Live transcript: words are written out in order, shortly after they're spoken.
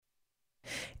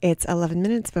It's 11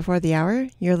 minutes before the hour.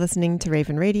 You're listening to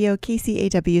Raven Radio,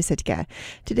 KCAW Sitka.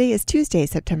 Today is Tuesday,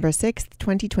 September 6th,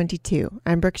 2022.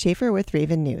 I'm Brooke Schaefer with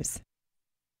Raven News.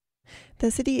 The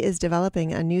city is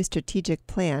developing a new strategic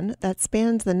plan that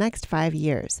spans the next 5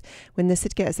 years. When the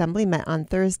Sitka Assembly met on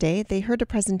Thursday, they heard a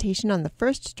presentation on the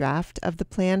first draft of the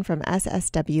plan from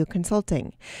SSW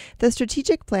Consulting. The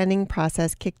strategic planning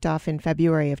process kicked off in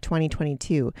February of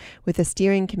 2022, with a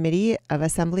steering committee of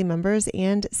Assembly members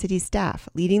and city staff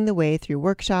leading the way through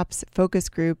workshops, focus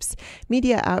groups,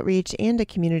 media outreach, and a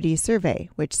community survey,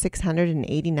 which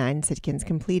 689 Sitkans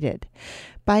completed.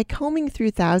 By combing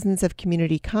through thousands of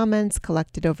community comments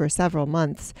collected over several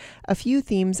months, a few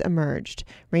themes emerged,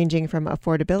 ranging from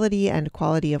affordability and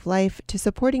quality of life to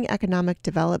supporting economic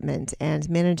development and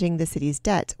managing the city's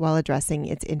debt while addressing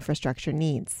its infrastructure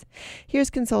needs. Here's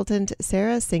consultant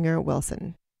Sarah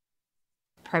Singer-Wilson.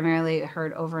 Primarily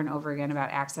heard over and over again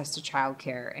about access to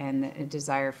childcare and a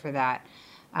desire for that,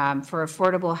 for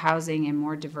affordable housing and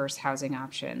more diverse housing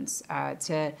options,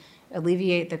 to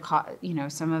alleviate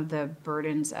some of the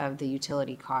burdens of the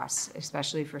utility costs,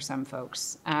 especially for some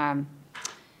folks.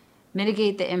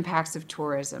 Mitigate the impacts of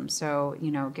tourism. So,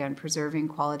 again, preserving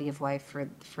quality of life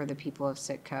for the people of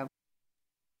Sitka.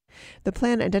 The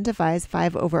plan identifies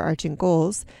 5 overarching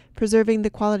goals: preserving the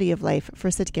quality of life for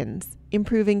Sitkans,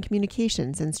 improving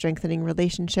communications and strengthening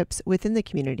relationships within the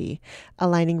community,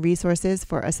 aligning resources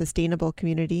for a sustainable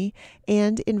community,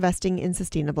 and investing in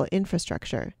sustainable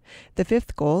infrastructure. The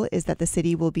 5th goal is that the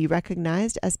city will be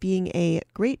recognized as being a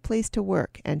great place to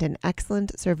work and an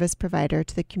excellent service provider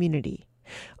to the community.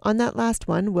 On that last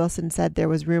one, Wilson said there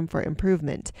was room for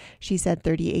improvement. She said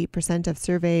 38% of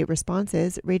survey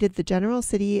responses rated the general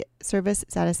city service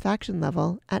satisfaction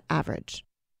level at average.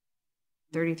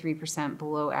 33%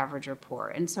 below average or poor.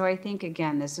 And so I think,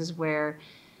 again, this is where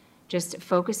just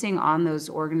focusing on those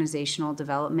organizational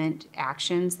development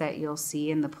actions that you'll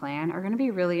see in the plan are going to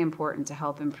be really important to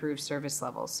help improve service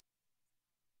levels.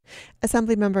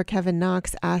 Assemblymember Kevin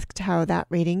Knox asked how that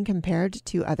rating compared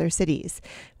to other cities.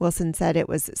 Wilson said it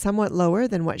was somewhat lower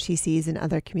than what she sees in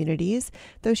other communities,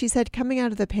 though she said coming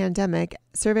out of the pandemic,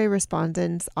 survey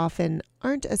respondents often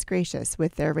aren't as gracious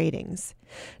with their ratings.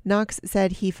 Knox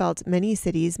said he felt many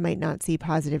cities might not see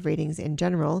positive ratings in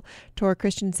general. Tor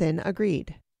Christensen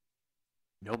agreed.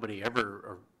 Nobody ever,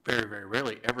 or very, very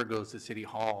rarely, ever goes to City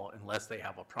Hall unless they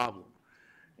have a problem.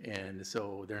 And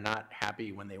so they're not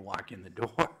happy when they walk in the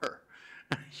door,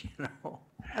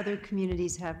 Other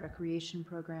communities have recreation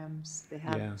programs. They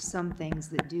have some things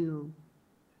that do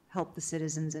help the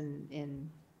citizens in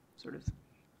sort of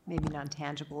maybe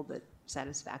non-tangible but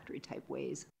satisfactory type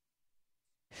ways.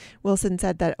 Wilson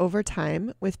said that over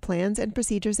time, with plans and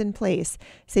procedures in place,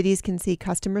 cities can see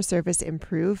customer service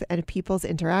improve and people's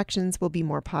interactions will be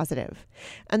more positive.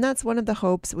 And that's one of the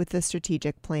hopes with the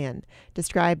strategic plan,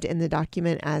 described in the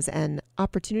document as an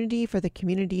opportunity for the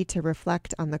community to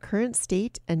reflect on the current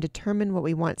state and determine what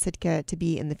we want Sitka to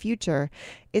be in the future.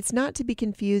 It's not to be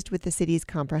confused with the city's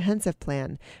comprehensive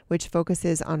plan, which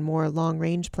focuses on more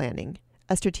long-range planning.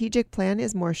 A strategic plan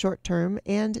is more short-term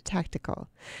and tactical.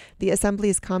 The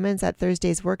Assembly's comments at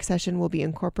Thursday's work session will be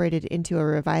incorporated into a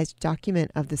revised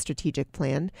document of the strategic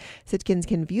plan. Sitkans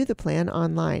can view the plan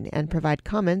online and provide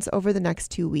comments over the next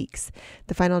 2 weeks.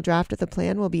 The final draft of the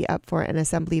plan will be up for an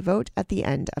Assembly vote at the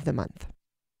end of the month.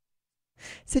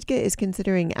 Sitka is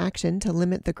considering action to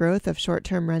limit the growth of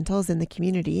short-term rentals in the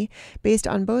community based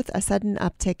on both a sudden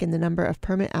uptick in the number of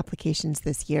permit applications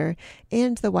this year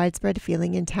and the widespread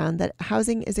feeling in town that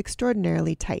housing is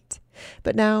extraordinarily tight.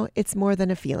 But now it's more than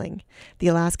a feeling. The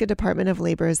Alaska Department of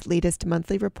Labor's latest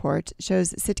monthly report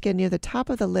shows Sitka near the top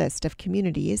of the list of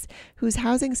communities whose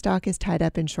housing stock is tied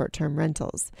up in short-term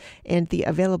rentals, and the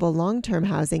available long-term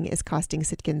housing is costing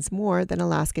Sitkans more than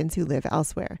Alaskans who live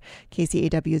elsewhere.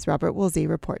 KCAW's Robert Woolsey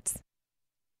reports.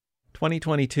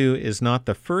 2022 is not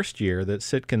the first year that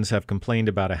Sitkans have complained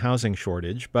about a housing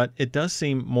shortage, but it does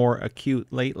seem more acute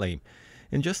lately.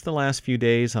 In just the last few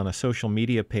days, on a social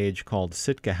media page called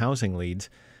Sitka Housing Leads,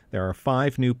 there are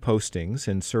 5 new postings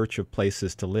in search of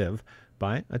places to live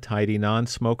by a tidy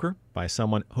non-smoker, by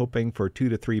someone hoping for 2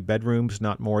 to 3 bedrooms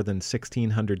not more than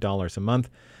 $1,600 a month,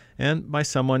 and by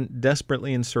someone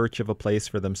desperately in search of a place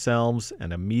for themselves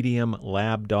and a medium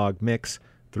lab dog mix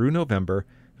through November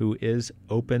who is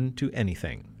open to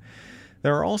anything.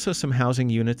 There are also some housing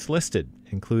units listed,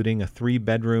 including a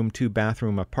 3-bedroom,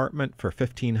 2-bathroom apartment for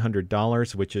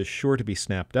 $1,500, which is sure to be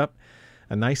snapped up,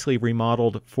 a nicely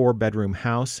remodeled 4-bedroom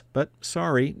house, but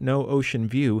sorry, no ocean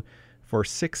view, for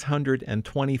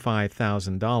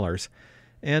 $625,000,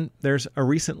 and there's a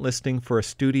recent listing for a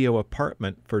studio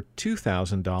apartment for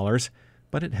 $2,000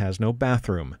 but it has no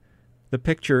bathroom. The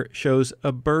picture shows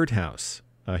a birdhouse,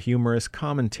 a humorous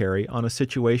commentary on a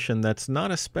situation that's not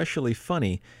especially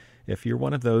funny if you're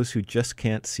one of those who just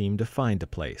can't seem to find a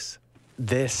place.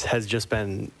 This has just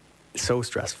been so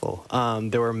stressful.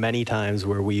 There were many times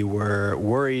where we were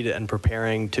worried and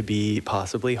preparing to be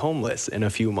possibly homeless in a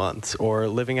few months or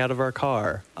living out of our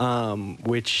car,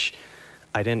 which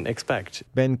I didn't expect.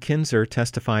 Ben Kinzer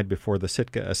testified before the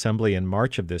Sitka Assembly in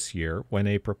March of this year when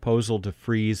a proposal to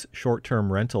freeze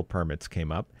short-term rental permits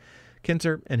came up.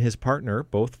 Kinzer and his partner,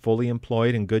 both fully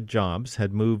employed in good jobs,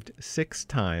 had moved 6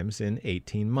 times in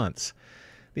 18 months.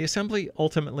 The Assembly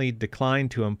ultimately declined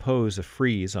to impose a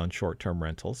freeze on short-term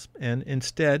rentals and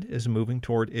instead is moving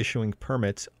toward issuing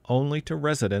permits only to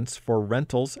residents for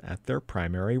rentals at their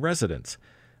primary residence,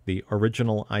 the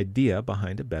original idea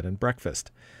behind a bed and breakfast.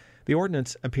 The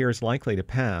ordinance appears likely to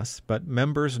pass, but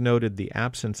members noted the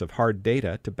absence of hard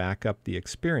data to back up the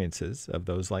experiences of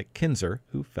those like Kinzer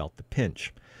who felt the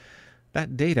pinch.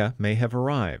 That data may have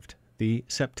arrived. The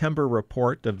September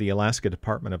report of the Alaska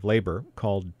Department of Labor,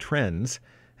 called Trends,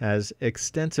 has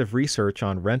extensive research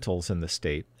on rentals in the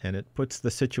state, and it puts the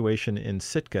situation in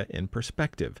Sitka in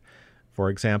perspective. For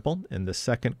example, in the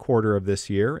second quarter of this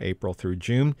year, April through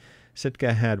June,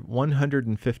 Sitka had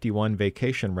 151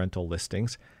 vacation rental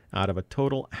listings out of a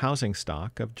total housing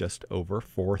stock of just over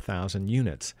 4,000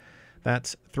 units.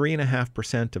 That's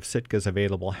 3.5% of Sitka's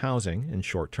available housing in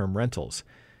short-term rentals.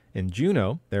 In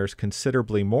Juneau, there's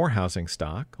considerably more housing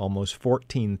stock, almost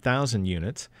 14,000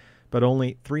 units, but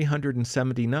only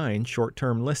 379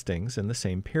 short-term listings in the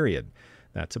same period.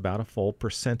 That's about a full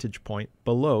percentage point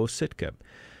below Sitka.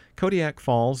 Kodiak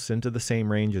falls into the same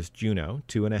range as Juneau,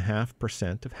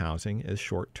 2.5% of housing is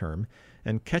short-term,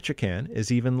 and Ketchikan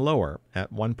is even lower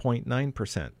at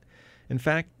 1.9%. In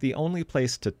fact, the only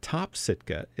place to top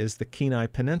Sitka is the Kenai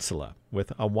Peninsula,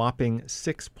 with a whopping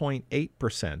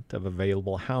 6.8% of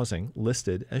available housing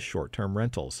listed as short-term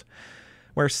rentals.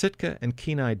 Where Sitka and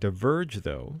Kenai diverge,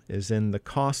 though, is in the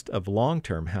cost of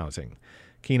long-term housing.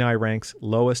 Kenai ranks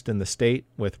lowest in the state,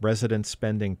 with residents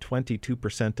spending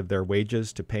 22% of their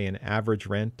wages to pay an average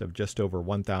rent of just over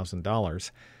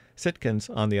 $1,000. Sitkans,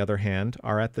 on the other hand,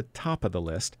 are at the top of the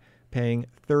list, paying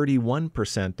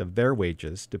 31% of their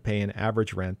wages to pay an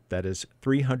average rent that is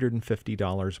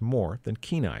 $350 more than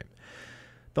Kenai.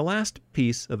 The last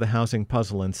piece of the housing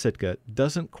puzzle in Sitka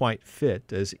doesn't quite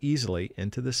fit as easily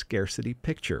into the scarcity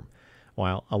picture.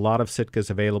 While a lot of Sitka's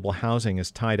available housing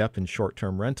is tied up in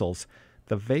short-term rentals,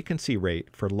 the vacancy rate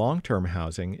for long-term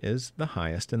housing is the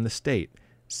highest in the state,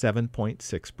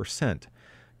 7.6%.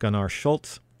 Gunnar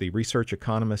Schultz, the research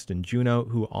economist in Juneau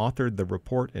who authored the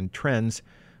report in Trends,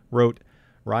 wrote,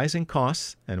 "Rising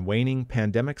costs and waning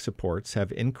pandemic supports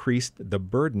have increased the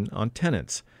burden on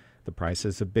tenants. The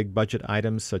prices of big budget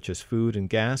items such as food and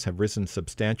gas have risen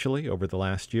substantially over the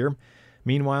last year.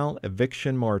 Meanwhile,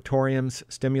 eviction moratoriums,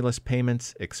 stimulus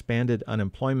payments, expanded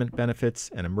unemployment benefits,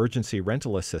 and emergency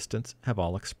rental assistance have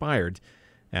all expired,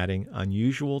 adding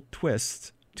unusual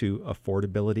twists to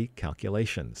affordability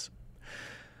calculations."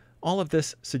 All of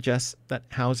this suggests that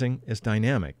housing is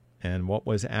dynamic, and what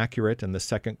was accurate in the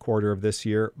second quarter of this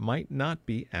year might not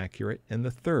be accurate in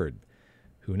the third.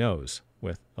 Who knows?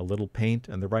 With a little paint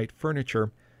and the right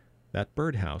furniture, that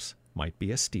birdhouse might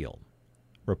be a steal.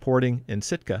 Reporting in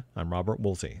Sitka, I'm Robert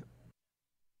Woolsey.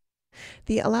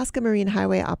 The Alaska Marine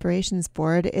Highway Operations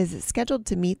Board is scheduled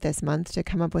to meet this month to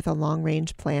come up with a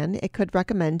long-range plan it could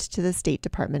recommend to the State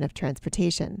Department of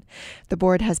Transportation. The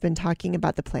board has been talking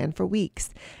about the plan for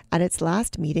weeks. At its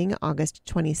last meeting, August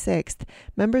 26th,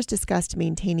 members discussed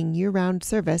maintaining year-round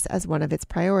service as one of its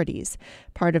priorities.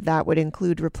 Part of that would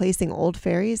include replacing old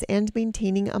ferries and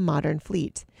maintaining a modern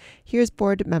fleet. Here's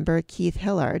board member Keith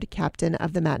Hillard, captain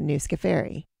of the Matanuska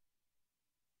Ferry.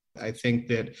 I think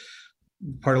that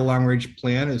part of the long-range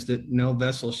plan is that no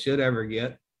vessel should ever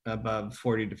get above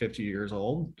 40 to 50 years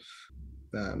old.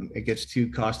 It gets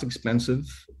too cost expensive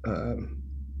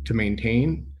to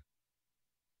maintain.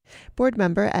 Board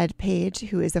member Ed Page,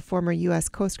 who is a former U.S.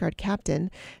 Coast Guard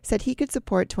captain, said he could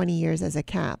support 20 years as a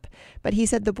cap, but he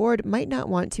said the board might not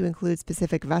want to include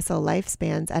specific vessel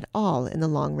lifespans at all in the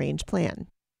long-range plan.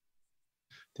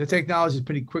 The technology is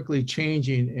pretty quickly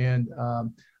changing, and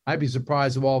I'd be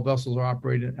surprised if all vessels are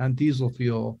operated on diesel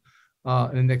fuel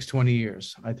in the next 20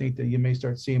 years. I think that you may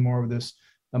start seeing more of this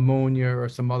ammonia or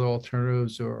some other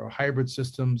alternatives or hybrid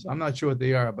systems. I'm not sure what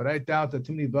they are, but I doubt that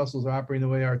too many vessels are operating the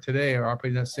way they are today are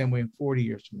operating that same way in 40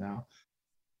 years from now.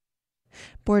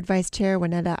 Board Vice Chair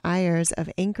Juanetta Ayers of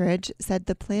Anchorage said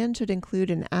the plan should include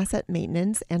an asset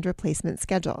maintenance and replacement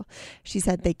schedule. She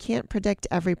said they can't predict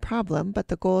every problem, but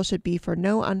the goal should be for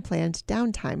no unplanned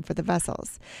downtime for the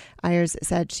vessels. Ayers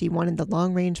said she wanted the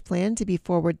long-range plan to be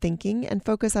forward-thinking and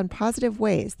focus on positive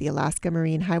ways the Alaska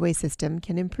Marine Highway System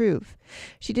can improve.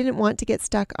 She didn't want to get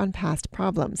stuck on past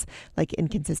problems, like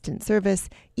inconsistent service,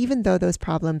 even though those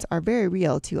problems are very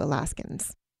real to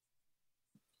Alaskans.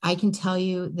 I can tell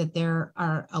you that there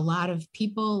are a lot of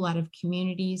people, a lot of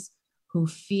communities who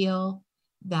feel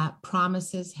that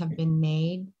promises have been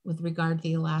made with regard to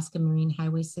the Alaska Marine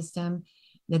Highway System,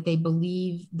 that they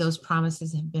believe those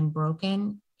promises have been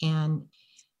broken. And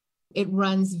it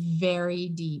runs very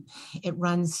deep. It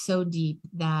runs so deep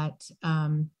that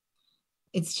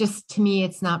it's just, to me,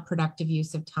 it's not productive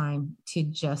use of time to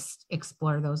just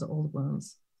explore those old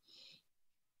wounds.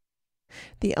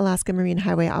 The Alaska Marine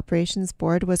Highway Operations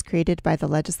Board was created by the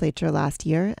legislature last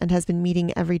year and has been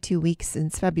meeting every 2 weeks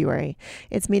since February.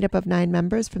 It's made up of 9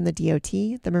 members from the DOT,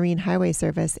 the Marine Highway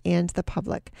Service, and the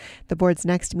public. The board's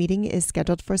next meeting is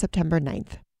scheduled for September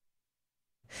 9th.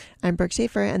 I'm Brooke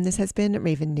Schaefer, and this has been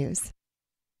Raven News.